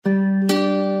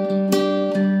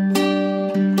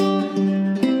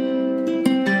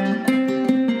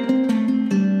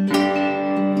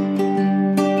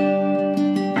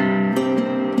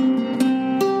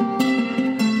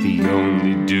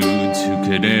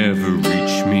ever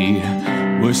reach me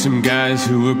were some guys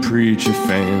who were preacher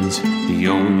fans. The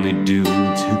only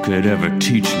dudes who could ever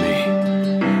teach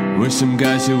me were some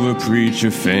guys who were preacher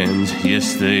fans.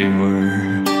 Yes, they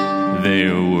were. They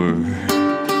were.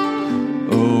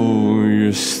 Oh,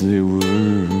 yes, they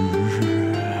were.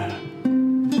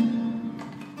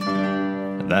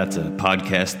 That's a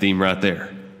podcast theme right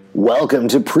there. Welcome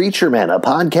to Preacher Men, a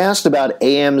podcast about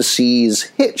AMC's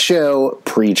hit show,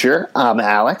 Preacher. I'm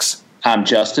Alex. I'm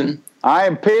Justin.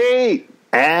 I'm Pete.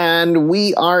 And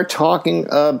we are talking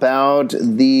about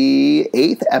the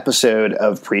 8th episode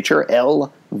of Preacher,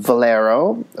 El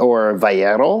Valero, or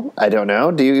Valero. I don't know.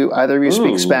 Do either of you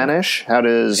speak Spanish? How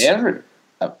does...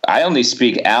 I only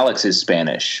speak Alex's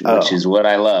Spanish, which is what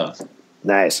I love.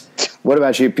 Nice. What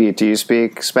about you, Pete? Do you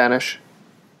speak Spanish?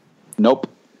 Nope.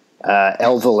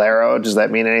 El Valero, does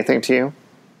that mean anything to you?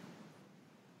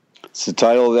 It's the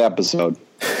title of the episode.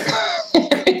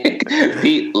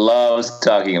 Pete loves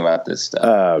talking about this stuff.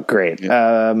 Oh, great.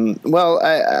 Well,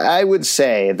 I would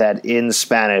say that in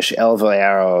Spanish, El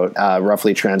Valero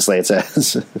roughly translates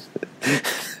as,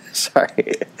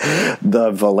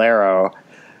 the Valero,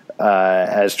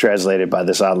 as translated by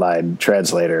this online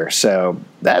translator. So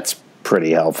that's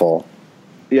pretty helpful.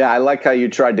 Yeah, I like how you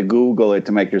tried to Google it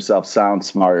to make yourself sound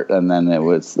smart, and then it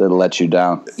let you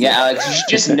down. Yeah, Alex, you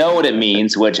just know what it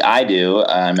means, which I do.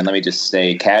 And let me just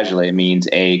say casually, it means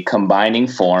a combining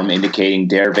form indicating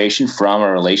derivation from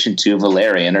or relation to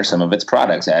valerian or some of its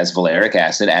products, as valeric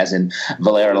acid, as in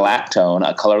valerolactone,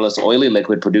 a colorless oily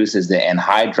liquid produces the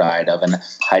anhydride of an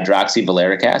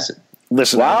hydroxyvaleric acid.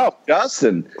 Listen, wow,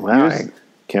 Justin. Wow, I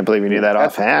can't believe you knew that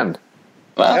offhand.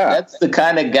 Well, That's the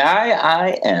kind of guy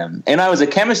I am. And I was a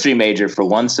chemistry major for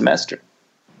one semester.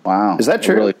 Wow. Is that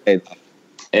true? It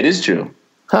is true.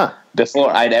 Huh. Before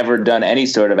I'd ever done any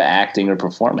sort of acting or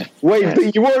performing. Wait,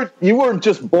 but you weren't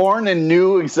just born and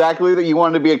knew exactly that you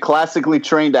wanted to be a classically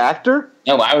trained actor?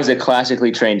 No, I was a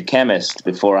classically trained chemist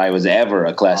before I was ever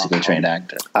a classically trained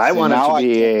actor. I wanted to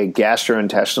be a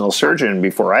gastrointestinal surgeon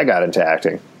before I got into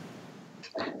acting.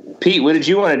 Pete, what did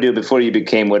you want to do before you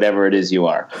became whatever it is you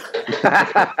are?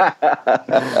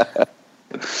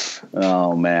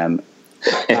 Oh, man.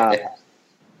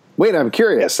 Wait, I'm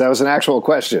curious. That was an actual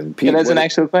question. Pete, that's an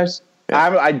actual question?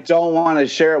 I don't want to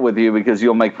share it with you because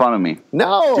you'll make fun of me.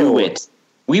 No. Do it.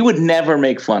 We would never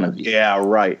make fun of you. Yeah,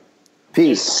 right.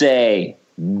 Pete. Say.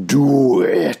 Do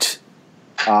it.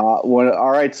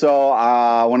 All right,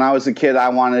 so when I was a kid, I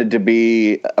wanted to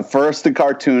be first a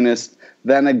cartoonist,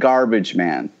 then a garbage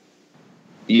man.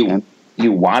 You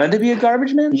wanted to be a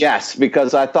garbage man? Yes,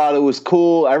 because I thought it was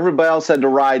cool. Everybody else had to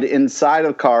ride inside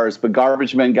of cars, but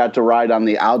garbage men got to ride on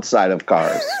the outside of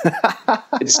cars.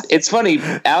 It's funny.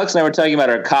 Alex and I were talking about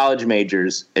our college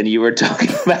majors, and you were talking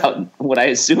about what I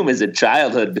assume is a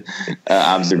childhood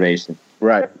observation.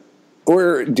 Right.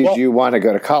 Or did you want to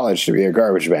go to college to be a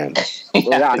garbage man?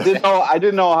 Yeah, I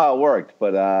didn't know how it worked,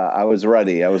 but I was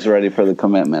ready. I was ready for the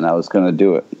commitment. I was going to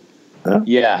do it. Huh?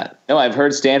 Yeah. No, I've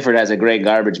heard Stanford has a great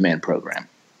garbage man program.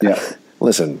 Yeah.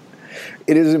 Listen,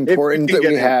 it is important that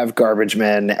we have garbage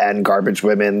men and garbage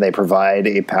women. They provide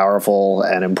a powerful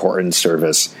and important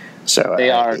service. So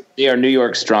they are New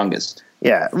York's strongest.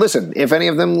 Yeah. Listen, if any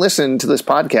of them listen to this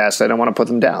podcast, I don't want to put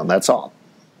them down. That's all.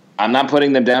 I'm not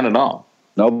putting them down at all.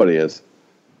 Nobody is.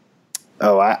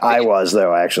 Oh, I was,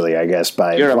 though, actually, I guess,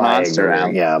 by You're flying. A monster,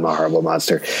 Al. Yeah, I'm a horrible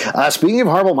monster. Speaking of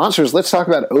horrible monsters, let's talk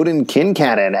about Odin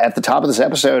Kincannon. At the top of this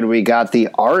episode, we got the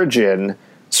origin,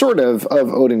 sort of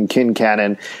Odin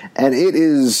Kincannon, and it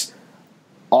is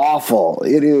awful.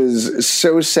 It is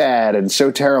so sad and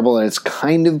so terrible, and it's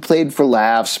kind of played for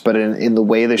laughs, but in the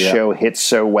way the show hits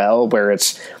so well, where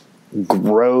it's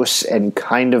gross and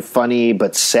kind of funny,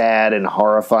 but sad and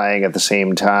horrifying at the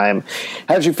same time.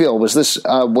 How did you feel? Was this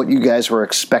what you guys were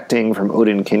expecting from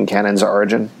Odin Kincannon's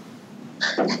origin?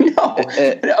 No,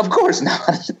 of course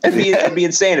not. It'd be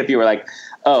insane if you were like,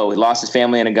 oh, he lost his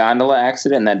family in a gondola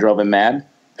accident and that drove him mad.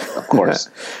 Of course.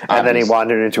 And then he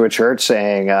wandered into a church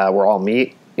saying, we're all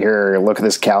meat. Here, look at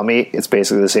this cow meat. It's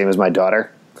basically the same as my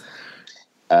daughter.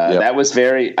 That was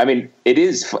very. I mean, it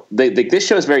is. This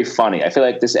show is very funny. I feel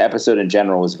like this episode in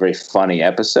general was a very funny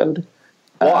episode.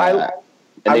 Well,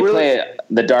 they play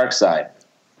the dark side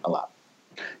a lot.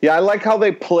 Yeah, I like how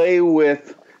they play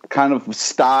with kind of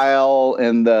style,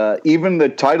 and even the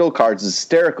title card's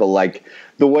hysterical. Like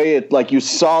the way you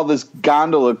saw this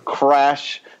gondola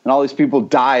crash and all these people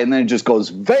die, and then it just goes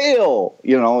Vale,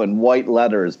 in white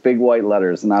letters, big white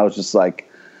letters, and I was just like.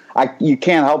 You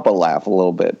can't help but laugh a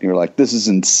little bit. You're like, this is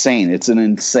insane. It's an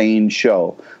insane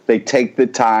show. They take the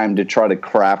time to try to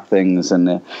craft things,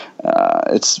 and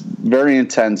it's very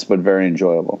intense but very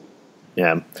enjoyable.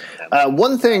 Yeah.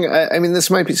 One thing, I mean, this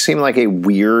might seem like a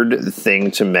weird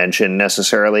thing to mention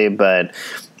necessarily, but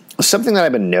something that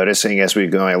I've been noticing as we're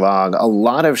going along, a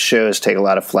lot of shows take a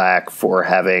lot of flack for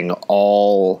having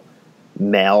all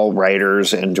male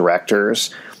writers and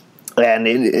directors.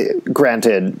 And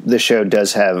granted, the show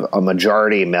does have a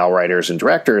majority male writers and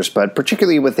directors, but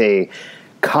particularly with a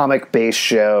comic-based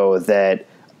show that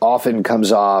often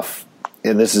comes off,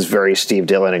 and this is very Steve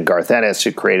Dillon and Garth Ennis,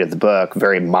 who created the book,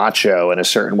 very macho in a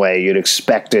certain way. You'd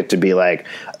expect it to be like,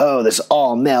 oh, this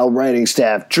all-male writing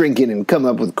staff drinking and come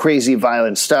up with crazy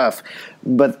violent stuff.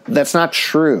 But that's not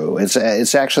true. It's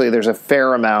actually, there's a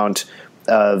fair amount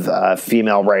of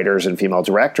female writers and female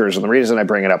directors. And the reason I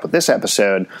bring it up with this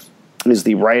episode is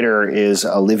the writer is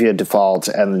Olivia Default,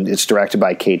 and it's directed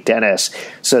by Kate Dennis.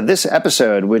 So this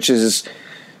episode, which is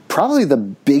probably the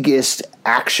biggest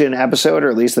action episode, or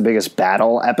at least the biggest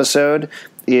battle episode,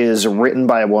 is written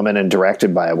by a woman and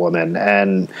directed by a woman.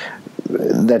 And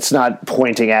that's not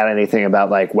pointing out anything about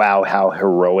like, wow, how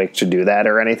heroic to do that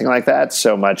or anything like that,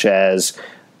 so much as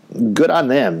good on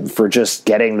them for just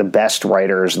getting the best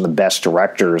writers and the best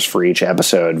directors for each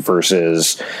episode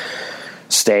versus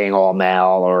staying all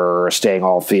male or staying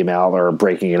all female or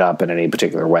breaking it up in any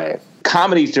particular way.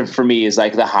 Comedy for me is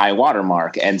like the high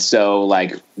watermark. And so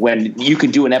like when you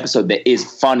can do an episode that is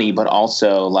funny, but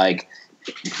also like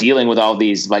dealing with all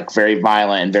these like very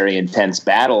violent and very intense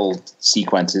battle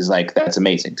sequences, like that's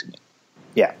amazing to me.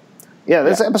 Yeah. Yeah.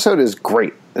 This episode is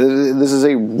great. This is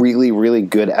a really, really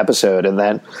good episode. And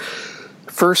then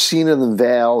first scene in the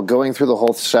Vale, going through the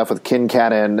whole stuff with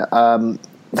Kincannon,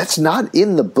 that's not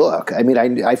in the book. I mean,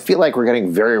 I feel like we're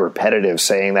getting very repetitive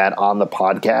saying that on the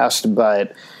podcast,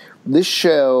 but this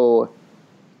show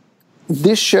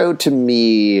to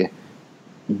me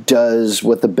does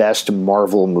what the best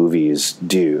Marvel movies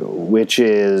do, which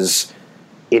is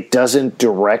it doesn't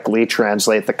directly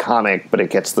translate the comic, but it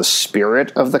gets the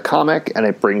spirit of the comic and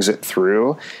it brings it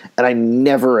through. And I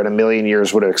never in a million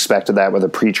years would have expected that with a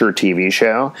Preacher TV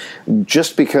show,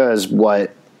 just because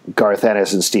what Garth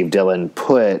Ennis and Steve Dillon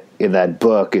put in that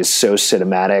book is so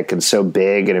cinematic and so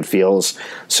big, and it feels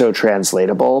so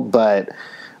translatable. But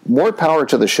more power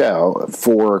to the show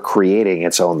for creating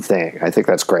its own thing. I think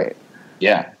that's great.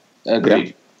 Yeah, agreed.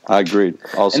 Yeah, I agreed.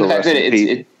 Also, rest in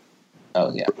peace.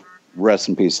 Oh yeah, rest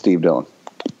in peace, Steve Dillon.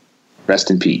 Rest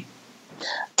in peace.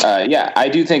 Yeah, I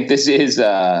do think this is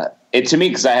it to me,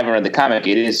 because I haven't read the comic.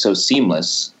 It is so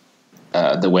seamless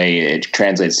the way it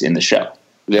translates in the show.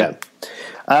 Yeah.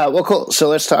 Well, cool. So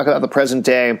let's talk about the present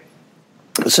day.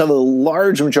 So the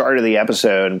large majority of the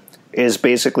episode is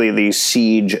basically the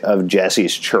siege of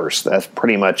Jesse's church. That's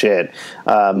pretty much it.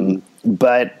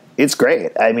 But it's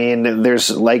great. I mean,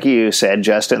 there's, like you said,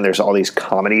 Justin, there's all these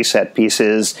comedy set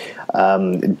pieces.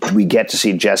 We get to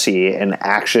see Jesse in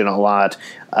action a lot.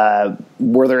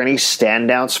 Were there any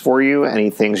standouts for you? Any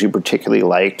things you particularly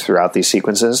liked throughout these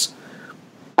sequences?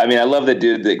 I mean, I love the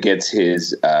dude that gets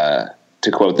his... to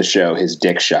quote the show, his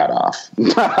dick shot off.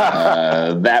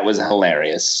 That was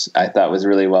hilarious. I thought was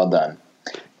really well done.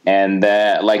 And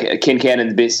like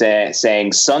Kincannon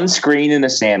saying sunscreen in a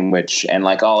sandwich and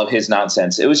like all of his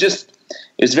nonsense. It was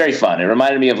very fun. It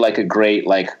reminded me of like a great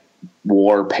like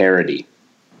war parody.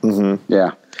 Mm-hmm.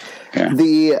 Yeah.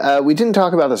 We didn't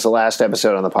talk about this the last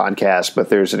episode on the podcast, but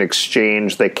there's an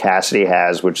exchange that Cassidy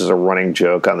has, which is a running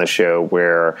joke on the show,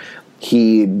 where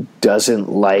he doesn't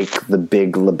like the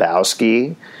Big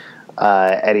Lebowski,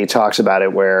 and he talks about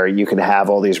it where you can have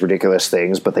all these ridiculous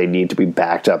things, but they need to be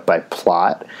backed up by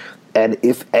plot. And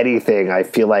if anything, I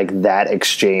feel like that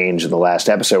exchange in the last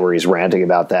episode where he's ranting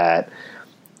about that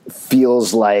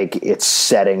feels like it's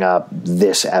setting up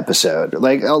this episode.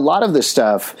 Like a lot of this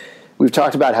stuff, we've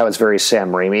talked about how it's very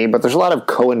Sam Raimi, but there's a lot of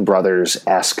Coen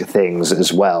Brothers-esque things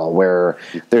as well, where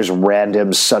there's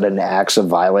random sudden acts of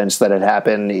violence that had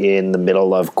happened in the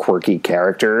middle of quirky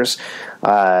characters.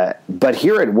 But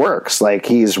here it works. Like,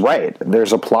 he's right.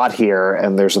 There's a plot here,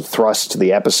 and there's a thrust to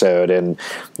the episode, and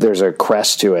there's a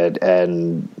crest to it,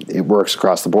 and it works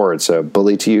across the board. So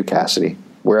bully to you, Cassidy,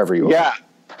 wherever you are. Yeah,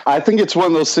 I think it's one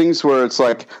of those things where it's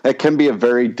like, it can be a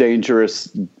very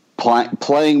dangerous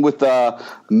playing with the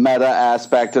meta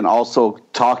aspect and also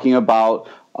talking about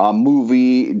a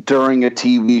movie during a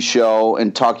TV show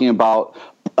and talking about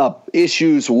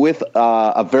issues with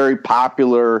a very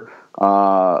popular,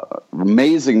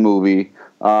 amazing movie,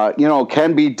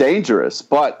 can be dangerous.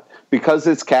 But because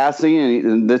it's Cassie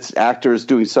and this actor is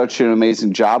doing such an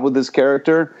amazing job with this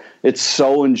character, it's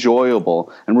so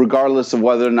enjoyable. And regardless of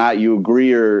whether or not you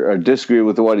agree or disagree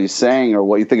with what he's saying or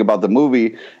what you think about the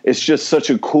movie, it's just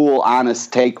such a cool,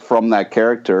 honest take from that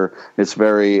character. It's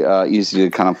very easy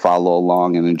to kind of follow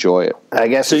along and enjoy it. I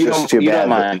guess So it's you just don't, too you bad. don't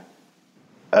mind.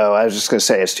 I was just going to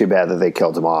say it's too bad that they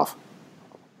killed him off.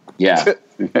 Yeah.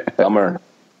 Bummer.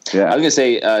 Yeah. I was going to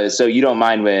say, so you don't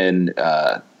mind when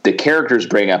the characters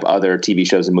bring up other TV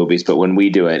shows and movies, but when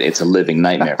we do it, it's a living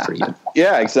nightmare for you.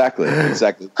 Yeah, exactly.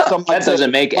 So That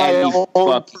doesn't make any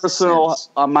personal sense.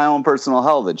 my own personal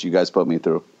hell that you guys put me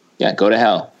through. Yeah, go to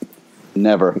hell.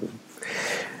 Never.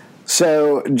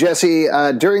 So, Jesse,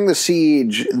 during the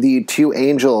siege, the two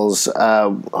angels,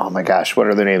 oh my gosh, what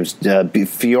are their names?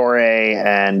 Fiore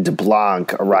and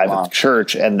DeBlanc arrive at the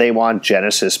church, and they want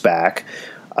Genesis back.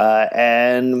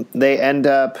 And they end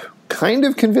up kind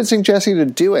of convincing Jesse to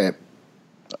do it.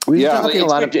 We've been talking a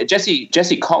lot of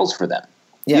Jesse calls for them.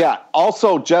 Yeah.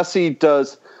 Also, Jesse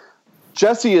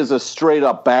is a straight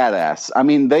up badass. I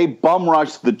mean, they bum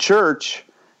rush the church,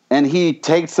 and he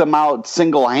takes them out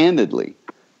single handedly.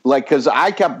 Like, because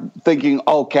I kept thinking,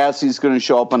 oh, Cassie's going to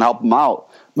show up and help him out,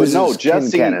 but no,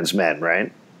 Jesse. Cannon's men,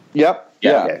 right? Yep.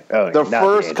 Yeah. Okay. Oh, the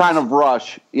first kind of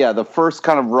rush. Yeah, the first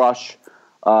kind of rush.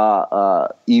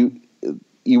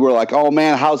 You were like, oh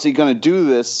man, how's he going to do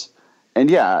this? And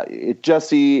yeah,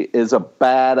 Jesse is a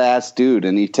badass dude,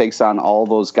 and he takes on all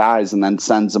those guys and then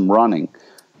sends them running.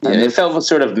 Yeah, it felt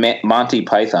sort of Monty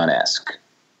Python-esque.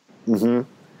 Mm-hmm.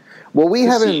 Well, we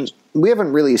haven't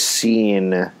really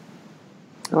seen.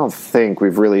 I don't think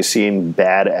we've really seen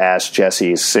badass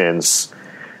Jesse since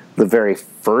the very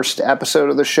first episode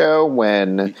of the show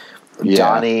when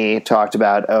Donnie talked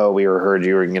about, oh, we heard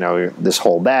you were, this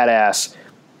whole badass.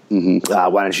 Mm-hmm.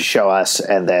 Why don't you show us?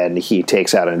 And then he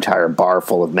takes out an entire bar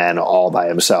full of men all by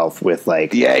himself with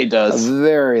he does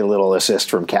very little assist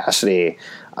from Cassidy.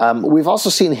 We've also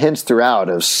seen hints throughout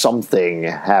of something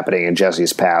happening in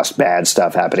Jesse's past, bad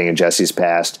stuff happening in Jesse's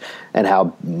past, and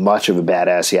how much of a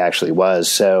badass he actually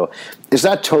was. So it's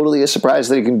not totally a surprise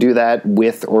that he can do that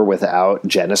with or without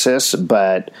Genesis,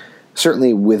 but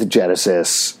certainly with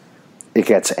Genesis, it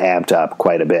gets amped up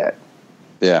quite a bit.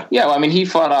 Yeah. Yeah, well, I mean, he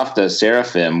fought off the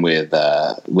Seraphim with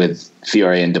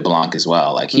Fiore and DeBlanc as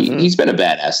well. Like, he's been a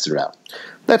badass throughout.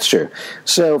 That's true.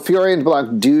 So Fiore and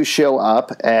DeBlanc do show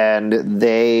up, and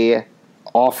they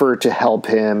offer to help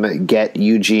him get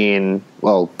Eugene,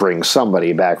 bring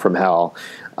somebody back from hell.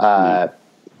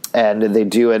 And they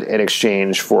do it in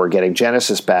exchange for getting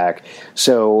Genesis back.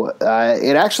 So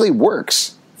it actually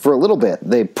works for a little bit.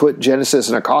 They put Genesis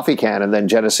in a coffee can, and then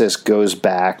Genesis goes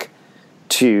back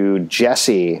to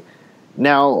Jesse.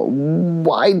 Now,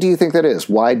 why do you think that is?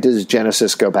 Why does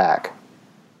Genesis go back?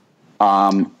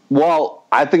 Well,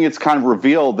 I think it's kind of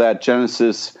revealed that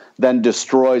Genesis then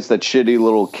destroys that shitty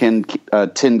little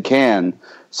tin can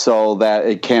so that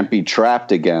it can't be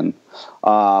trapped again.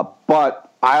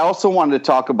 But I also wanted to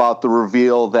talk about the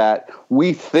reveal that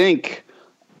we think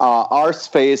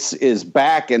Arseface is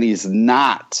back and he's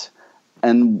not.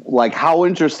 And, like, how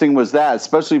interesting was that,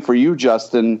 especially for you,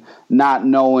 Justin, not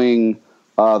knowing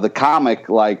the comic?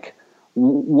 Like,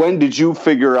 when did you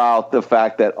figure out the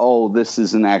fact that, oh, this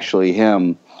isn't actually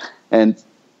him?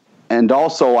 And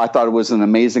also, I thought it was an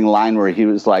amazing line where he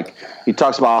was like, he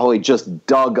talks about how he just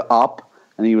dug up,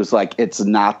 and he was like, it's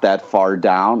not that far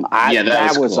down.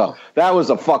 That was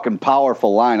a fucking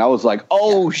powerful line. I was like,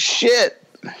 oh, shit.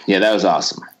 Yeah, that was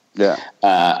awesome. Yeah.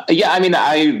 I mean,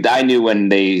 I knew when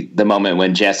the moment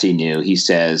when Jesse knew, he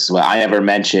says, well, I never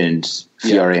mentioned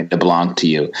Fiore and DeBlanc to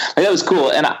you. Like, that was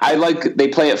cool. And I like, they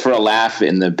play it for a laugh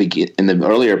in the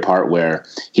earlier part where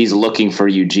he's looking for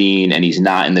Eugene and he's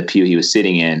not in the pew he was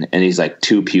sitting in. And he's like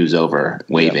 2 pews over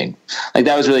waving. Yeah. Like,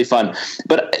 that was really fun.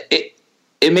 But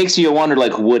it makes you wonder,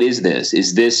 like, what is this?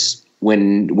 Is this,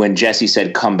 when Jesse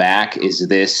said come back, is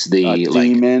this the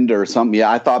demon or something?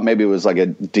 Yeah, I thought maybe it was like a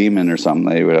demon or something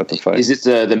that he would have to fight. Is it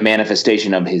the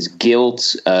manifestation of his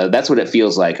guilt? That's what it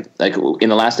feels like. Like, in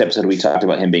the last episode, we talked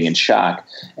about him being in shock,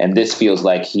 and this feels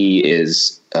like he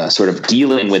is sort of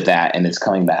dealing with that, and it's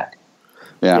coming back.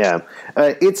 Yeah.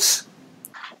 It's,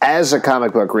 as a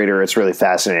comic book reader, it's really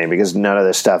fascinating because none of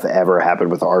this stuff ever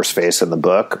happened with Arseface in the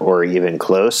book or even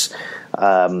close.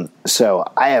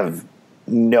 So I have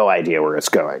no idea where it's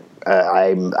going.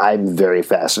 I'm very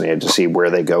fascinated to see where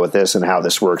they go with this and how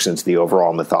this works into the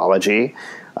overall mythology.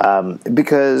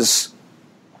 Because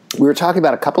we were talking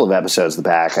about a couple of episodes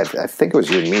back, I think it was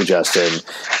you and me, Justin,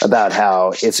 about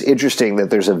how it's interesting that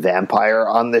there's a vampire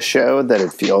on this show, that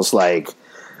it feels like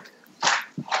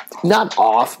not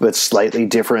off, but slightly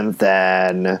different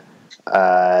than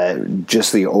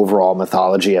just the overall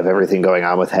mythology of everything going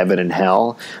on with heaven and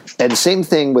hell. And same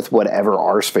thing with whatever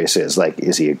R-Space is. Like,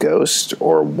 is he a ghost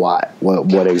or what?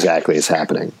 What exactly is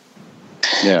happening?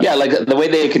 Yeah, like the way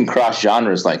they can cross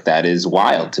genres like that is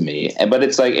wild to me. But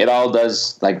it's like it all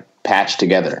does like patch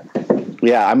together.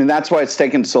 Yeah, I mean that's why it's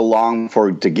taken so long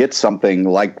to get something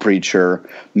like Preacher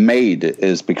made,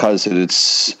 is because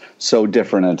it's so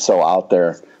different and so out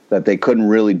there that they couldn't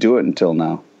really do it until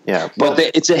now. Yeah, but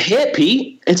it's a hit,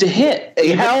 Pete. It's a hit.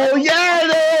 Hell yeah,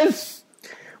 it is.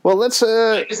 Well, let's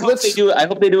I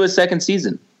hope they do a second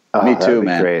season. Me too,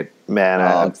 man. Great,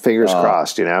 man. Fingers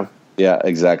crossed. Yeah,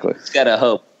 exactly. It's gotta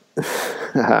hope.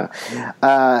 Well,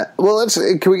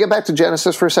 can we get back to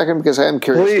Genesis for a second, because I am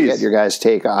curious to get your guys'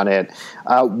 take on it.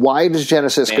 Why does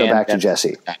Genesis go back to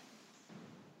Jesse?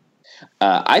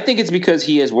 I think it's because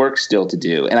he has work still to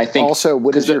do, and I think also,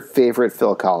 what is your favorite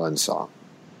Phil Collins song?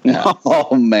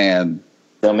 Oh man,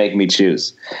 don't make me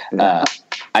choose.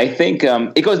 I think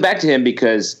it goes back to him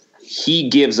because he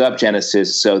gives up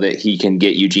Genesis so that he can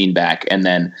get Eugene back, and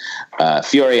then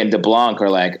Fiore and DeBlanc are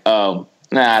like, "Oh,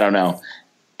 I don't know."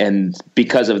 And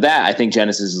because of that, I think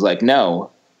Genesis is like,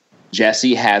 no,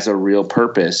 Jesse has a real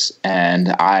purpose,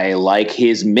 and I like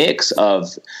his mix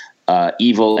of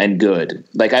evil and good.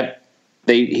 Like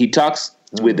he talks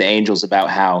with the angels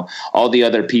about how all the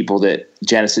other people that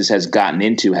Genesis has gotten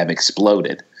into have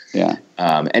exploded. Yeah,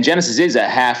 and Genesis is a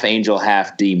half angel,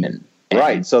 half demon.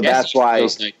 Right, so that's why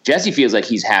Jesse feels like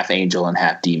he's half angel and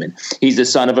half demon. He's the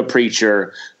son of a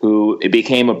preacher who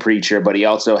became a preacher, but he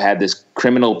also had this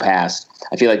criminal past.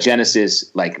 I feel like Genesis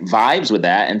like vibes with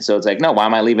that, and so it's like, no, why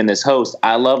am I leaving this host?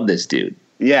 I love this dude.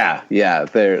 Yeah,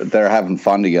 they're having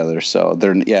fun together. So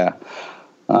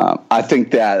I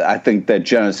think that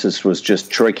Genesis was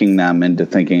just tricking them into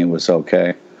thinking it was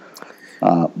okay.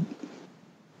 But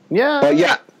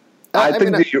yeah, I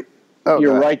think that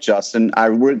you're right, Justin. I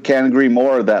can't agree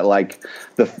more that like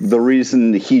the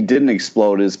reason he didn't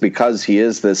explode is because he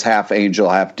is this half angel,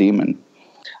 half demon.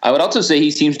 I would also say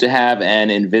he seems to have an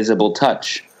invisible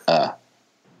touch.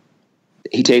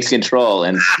 He takes control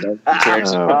and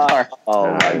tears apart.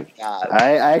 Oh my God!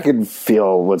 I can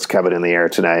feel what's coming in the air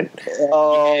tonight.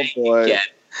 Oh boy!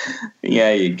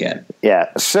 Yeah, you can.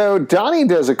 Yeah. So Donnie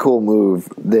does a cool move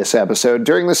this episode.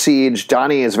 During the siege,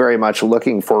 Donnie is very much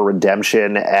looking for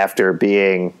redemption after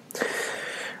being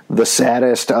the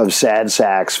saddest of sad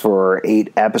sacks for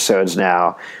 8 episodes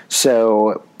now.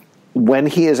 So when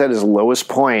he is at his lowest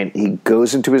point, he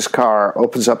goes into his car,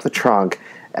 opens up the trunk,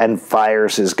 and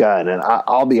fires his gun. And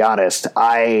I'll be honest,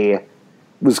 I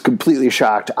was completely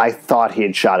shocked. I thought he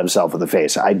had shot himself in the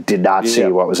face. I did not see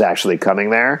what was actually coming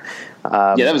there.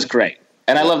 Yeah, that was great.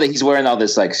 And I love that he's wearing all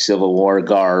this like Civil War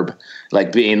garb,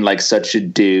 like being like such a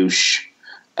douche.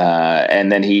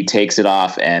 And then he takes it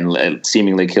off and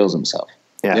seemingly kills himself.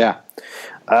 Yeah.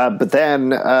 But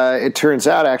then it turns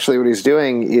out actually what he's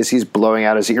doing is he's blowing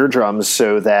out his eardrums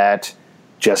so that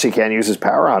Jesse can't use his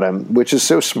power on him, which is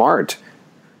so smart.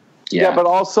 Yeah, but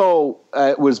also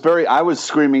I was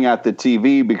screaming at the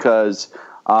TV because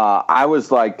I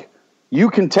was like, you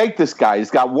can take this guy.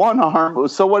 He's got one arm.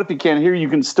 So what if he can't hear you? You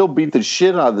can still beat the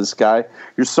shit out of this guy.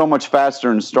 You're so much faster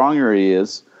and stronger he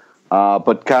is.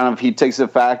 But kind of he takes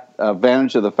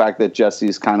advantage of the fact that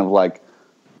Jesse's kind of like,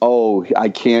 oh, I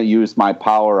can't use my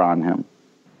power on him.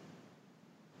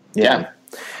 Yeah.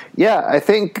 Yeah, I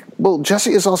think,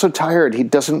 Jesse is also tired. He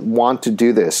doesn't want to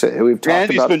do this. We've talked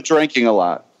and he's been drinking a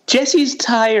lot. Jesse's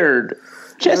tired.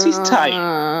 Jesse's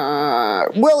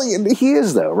tired. Well, he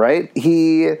is, though, right?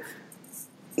 He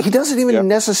doesn't even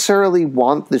necessarily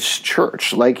want this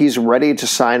church. Like, he's ready to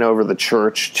sign over the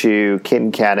church to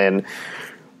Kincannon.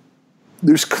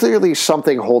 There's clearly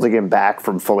something holding him back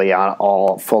from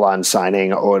full-on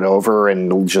signing on over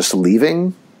and just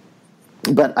leaving.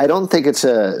 But I don't think it's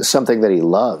something that he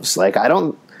loves. Like, I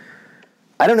don't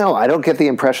know. I don't get the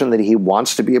impression that he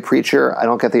wants to be a preacher. I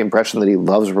don't get the impression that he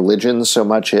loves religion so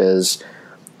much as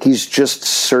he's just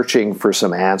searching for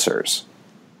some answers.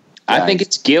 I think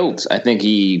it's guilt. I think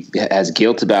he has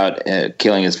guilt about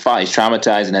killing his father. He's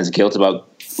traumatized and has guilt about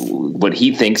what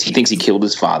he thinks. He thinks he killed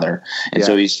his father. And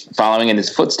so he's following in his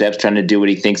footsteps, trying to do what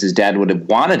he thinks his dad would have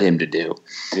wanted him to do.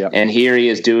 Yep. And here he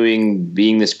is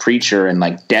being this preacher and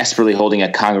like desperately holding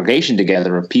a congregation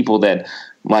together of people that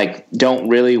like don't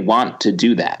really want to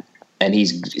do that. And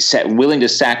he's willing to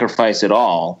sacrifice it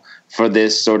all for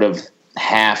this sort of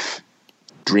half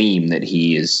dream that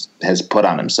he has put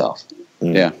on himself.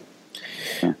 Yeah.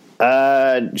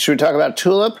 Should we talk about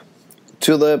Tulip?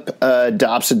 Tulip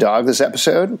adopts a dog this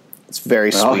episode. It's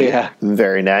very sweet. Oh, yeah.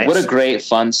 Very nice. What a great,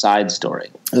 fun side story.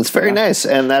 It's very nice.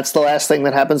 And that's the last thing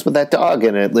that happens with that dog,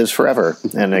 and it lives forever.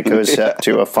 And it goes up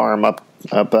to a farm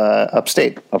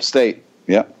upstate. Upstate.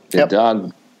 Yep. Good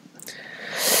dog.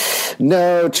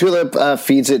 No, Tulip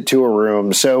feeds it to a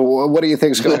room. So what do you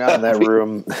think's going on in that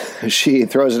room? She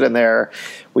throws it in there.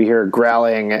 We hear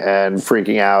growling and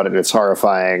freaking out, and it's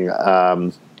horrifying.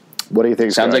 What do you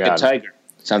think? Sounds like a tiger.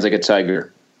 Sounds like a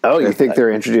tiger. Oh, you think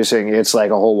they're introducing, it's like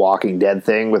a whole Walking Dead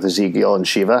thing with Ezekiel and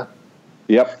Shiva?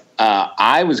 Yep.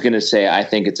 I was going to say I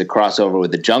think it's a crossover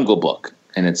with the Jungle Book,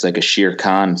 and it's like a Shere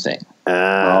Khan thing.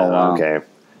 Wow. Okay.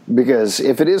 Because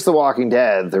if it is The Walking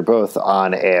Dead, they're both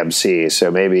on AMC, so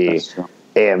maybe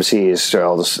AMC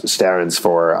stands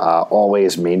for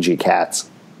Always Mangy Cats.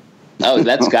 Oh,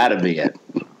 that's got to be it.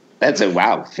 That's a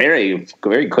wow. Very,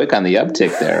 very quick on the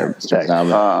uptick there.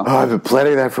 I've been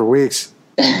planning that for weeks.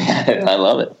 I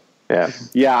love it. Yeah.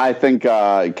 Yeah, I think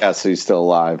Cassidy's still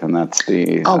alive, and that's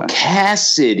the...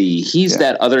 Cassidy. He's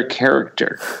that other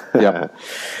character. Yep.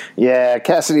 Yeah,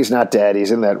 Cassidy's not dead. He's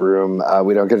in that room.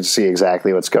 We don't get to see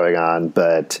exactly what's going on,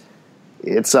 but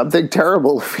it's something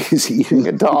terrible if he's eating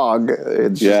a dog.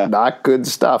 It's just not good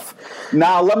stuff.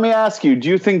 Now, let me ask you, do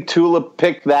you think Tulip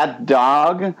picked that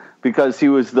dog because he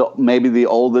was maybe the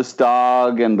oldest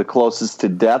dog and the closest to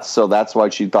death, so that's why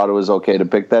she thought it was okay to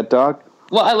pick that dog?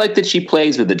 Well, I like that she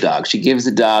plays with the dog. She gives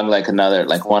the dog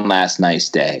one last nice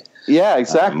day. Yeah,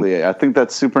 exactly. I think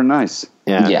that's super nice.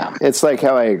 Yeah. It's like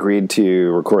how I agreed to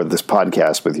record this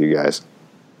podcast with you guys.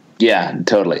 Yeah,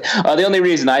 totally. The only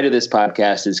reason I do this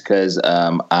podcast is because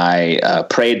I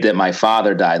prayed that my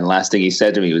father died, and the last thing he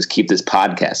said to me was, keep this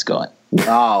podcast going.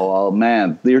 Oh, well,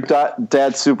 man. Your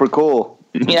dad's super cool.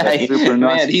 Yeah, super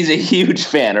nice. Man, he's a huge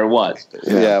fan, or was.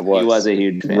 Yeah, he was a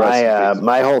huge fan.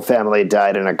 My whole family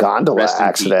died in a gondola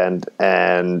accident,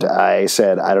 and I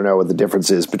said, I don't know what the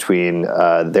difference is between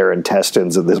their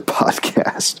intestines and this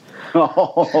podcast.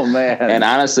 Oh, man. And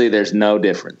honestly, there's no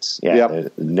difference. Yeah,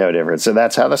 no difference. So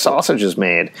that's how the sausage is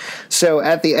made. So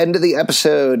at the end of the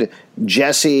episode,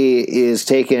 Jesse is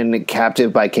taken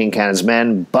captive by King Cannon's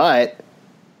men, but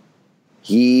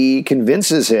he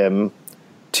convinces him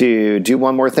to do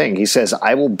one more thing. He says,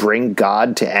 I will bring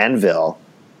God to Anvil.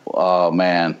 Oh,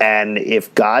 man. And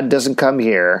if God doesn't come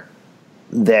here,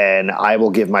 then I will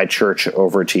give my church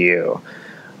over to you.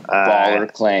 Baller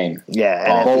claim. Yeah,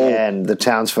 and at the end, the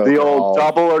townsfolk. The old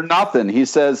double or nothing. He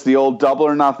says the old double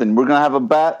or nothing. We're gonna have a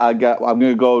bet. I'm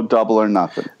gonna go double or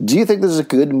nothing. Do you think this is a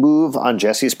good move on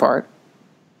Jesse's part?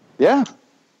 Yeah.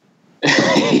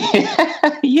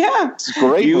 Yeah, it's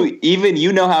great.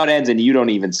 You know how it ends, and you don't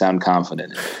even sound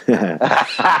confident. Yeah,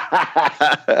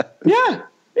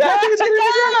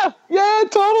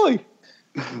 totally.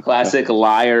 Classic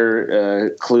liar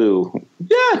clue.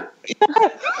 Yeah.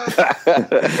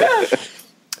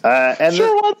 And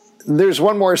there's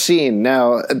one more scene.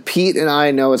 Now, Pete and I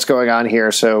know what's going on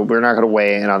here, so we're not going to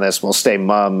weigh in on this. We'll stay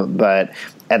mum. But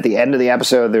at the end of the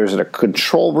episode, there's a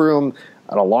control room.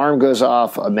 An alarm goes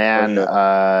off. A man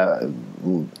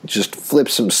just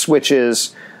flips some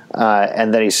switches,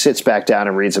 and then he sits back down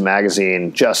and reads a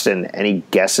magazine. Justin, any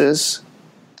guesses?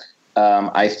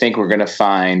 I think we're going to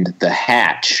find the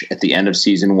hatch at the end of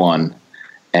season 1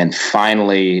 and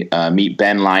finally meet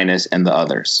Ben Linus and the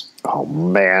others. Oh,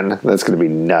 man. That's going to be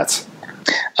nuts.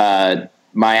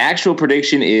 My actual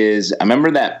prediction is, I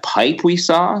remember that pipe we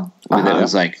saw that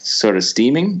was like sort of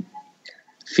steaming?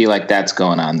 I feel like that's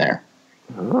going on there.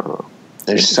 Oh.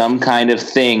 There's some kind of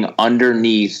thing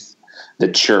underneath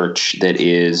the church that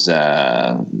is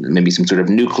maybe some sort of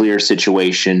nuclear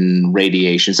situation,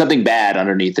 radiation, something bad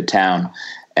underneath the town.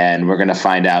 And we're going to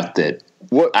find out that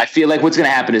I feel like what's going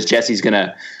to happen is Jesse's going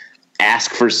to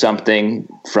ask for something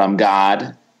from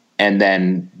God, and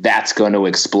then that's going to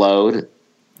explode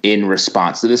in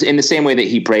response to this. In the same way that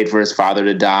he prayed for his father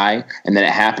to die, and then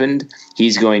it happened,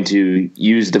 he's going to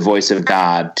use the voice of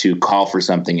God to call for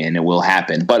something, and it will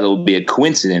happen. But it will be a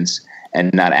coincidence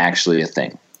and not actually a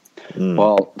thing.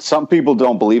 Well, some people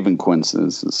don't believe in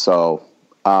coincidences. So,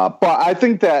 but I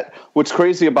think that what's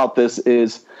crazy about this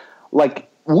is, like,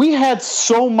 we had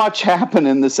so much happen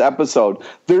in this episode.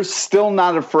 They're still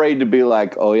not afraid to be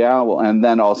like, oh, yeah, well, and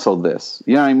then also this.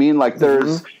 You know what I mean? Like,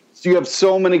 you have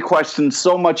so many questions,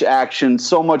 so much action,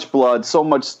 so much blood, so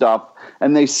much stuff,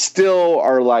 and they still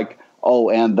are like, oh,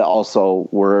 and also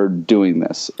we're doing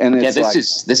this. And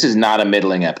it's this is not a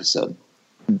middling episode.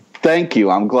 Thank you.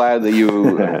 I'm glad that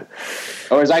you...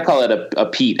 or as I call it, a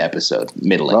Pete episode,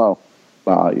 middling. Oh,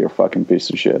 wow, you're a fucking piece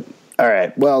of shit. All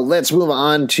right, well, let's move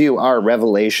on to our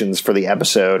revelations for the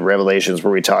episode. Revelations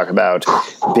where we talk about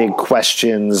big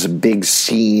questions, big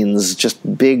scenes, just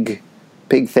big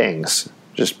big things.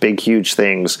 Just big, huge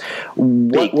things.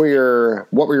 What were your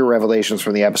revelations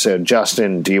from the episode?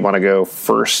 Justin, do you want to go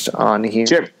first on here?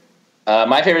 Sure.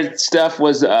 My favorite stuff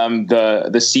was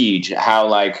the siege. How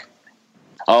like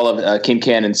all of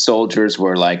Kincannon soldiers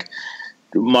were like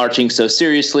marching so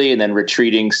seriously and then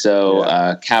retreating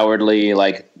so cowardly.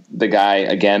 Like the guy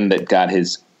again that got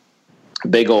his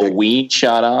big old ween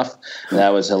shot off. That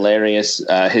was hilarious.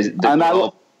 I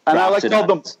like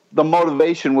how the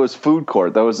motivation was food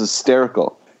court. That was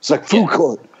hysterical. It's like food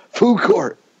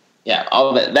court. Yeah,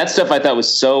 all that stuff I thought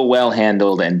was so well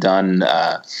handled and done.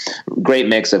 Great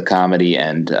mix of comedy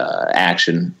and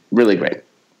action. Really great.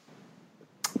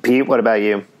 Pete, what about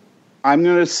you? I'm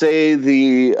going to say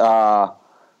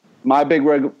my big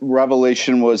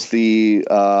revelation was the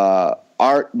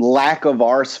lack of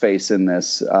arse face in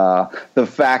this. The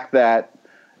fact that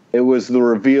it was the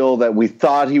reveal that we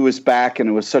thought he was back, and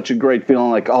it was such a great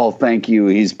feeling like, oh, thank you,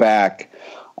 he's back.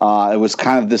 It was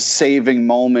kind of the saving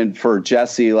moment for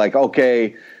Jesse, like,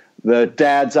 okay, the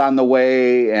dad's on the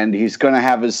way, and he's going to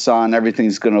have his son.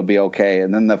 Everything's going to be okay.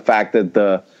 And then the fact that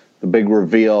the big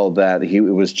reveal that it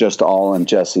was just all in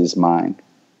Jesse's mind.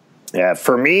 Yeah,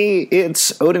 for me,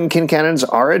 it's Odin Kincannon's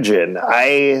origin.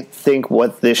 I think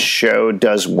what this show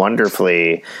does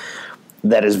wonderfully,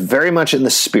 that is very much in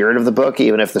the spirit of the book,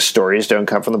 even if the stories don't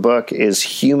come from the book, is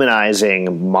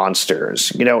humanizing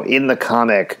monsters. You know, in the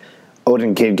comic,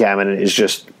 Odin Kincannon is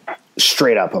just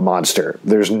straight up a monster.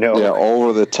 There's no... Yeah,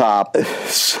 over the top.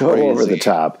 So crazy. Over the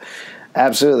top.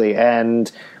 Absolutely.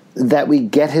 And that we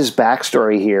get his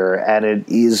backstory here, and it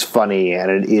is funny, and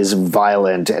it is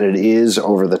violent, and it is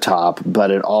over the top,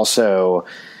 but it also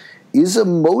is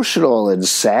emotional and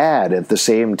sad at the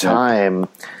same time.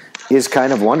 Is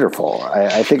kind of wonderful.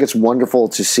 I think it's wonderful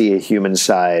to see a human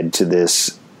side to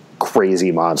this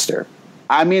crazy monster.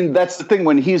 I mean, that's the thing.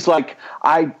 When he's like,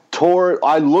 I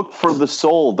looked for the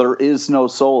soul. There is no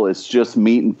soul. It's just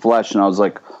meat and flesh. And I was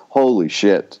like, holy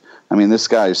shit. I mean, this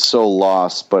guy is so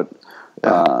lost, but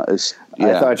I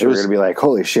thought you were going to be like,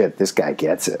 holy shit, this guy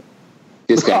gets it.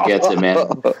 This guy gets it, man.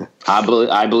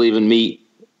 I believe in meat.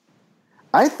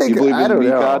 I think I don't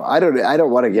know. I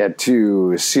don't want to get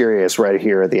too serious right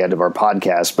here at the end of our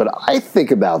podcast, but I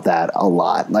think about that a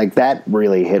lot. Like that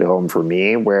really hit home for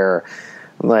me, where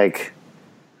I'm like,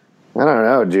 I don't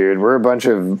know, dude. We're a bunch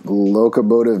of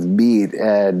locomotive meat,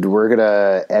 and we're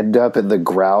gonna end up in the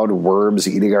ground, worms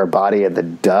eating our body at the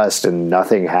dust, and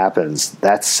nothing happens.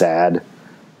 That's sad.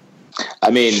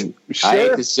 I mean, sure. I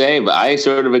hate to say, but I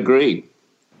sort of agree.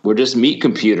 We're just meat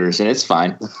computers, and it's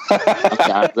fine.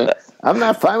 I'm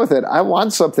not fine with it. I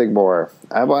want something more.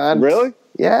 Really?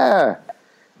 Yeah.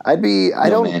 I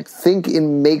don't think it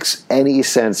makes any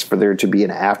sense for there to be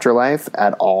an afterlife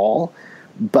at all,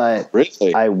 but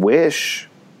really? I wish.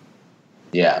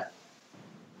 Yeah.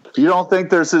 You don't think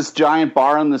there's this giant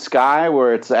bar in the sky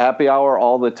where it's happy hour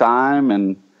all the time,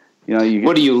 and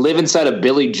what do you live inside a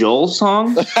Billy Joel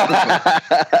song?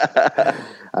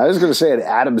 I was going to say an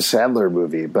Adam Sandler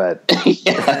movie, but by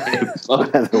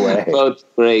the way, both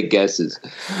great guesses.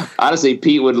 Honestly,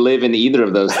 Pete would live in either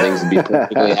of those things and be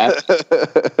perfectly happy.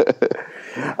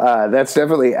 That's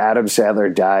definitely Adam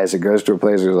Sandler dies and goes to a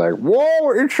place where he's like,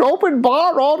 whoa, it's open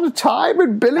bar all the time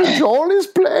and Billy Joel is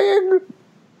playing.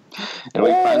 And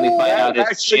we finally find out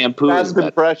it's shampoo. Best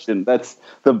impression. That's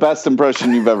the best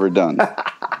impression you've ever done.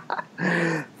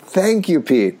 Thank you,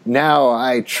 Pete. Now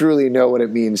I truly know what it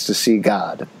means to see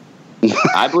God.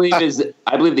 I believe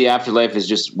the afterlife is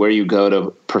just where you go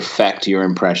to perfect your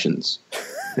impressions.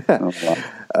 Honestly,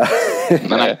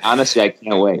 I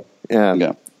can't wait.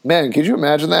 Yeah. Man, could you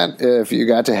imagine that if you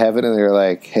got to heaven and they're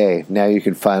like, hey, now you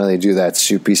can finally do that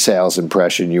Soupy Sales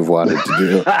impression you've wanted to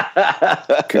do.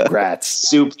 Congrats.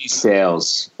 Soupy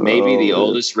Sales. Maybe the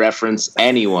oldest reference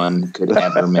anyone could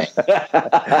ever make.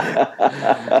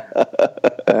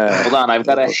 Hold on, I've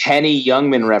got a Henny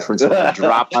Youngman reference to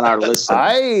drop on our list.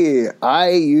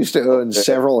 I used to own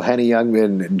several Henny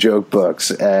Youngman joke books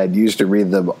and used to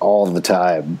read them all the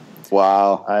time.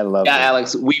 Wow. I love that. It.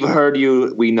 Alex, we've heard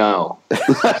you. We know.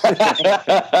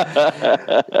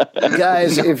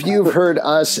 Guys, if you've heard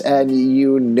us and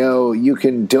you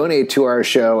can donate to our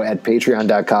show at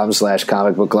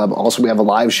patreon.com/comicbookclub. Also, we have a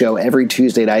live show every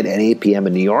Tuesday night at 8 p.m.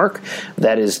 in New York.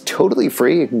 That is totally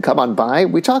free. You can come on by.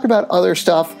 We talk about other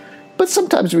stuff, but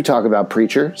sometimes we talk about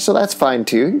Preacher, so that's fine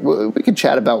too. We can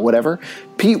chat about whatever.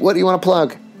 Pete, what do you want to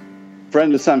plug?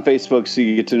 Friend us on Facebook so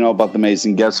you get to know about the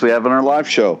amazing guests we have in our live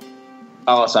show.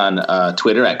 Follow us on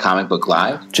Twitter at Comic Book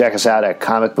Live. Check us out at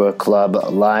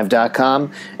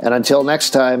comicbookclublive.com. And until next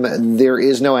time, there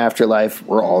is no afterlife.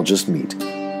 We're all just meat.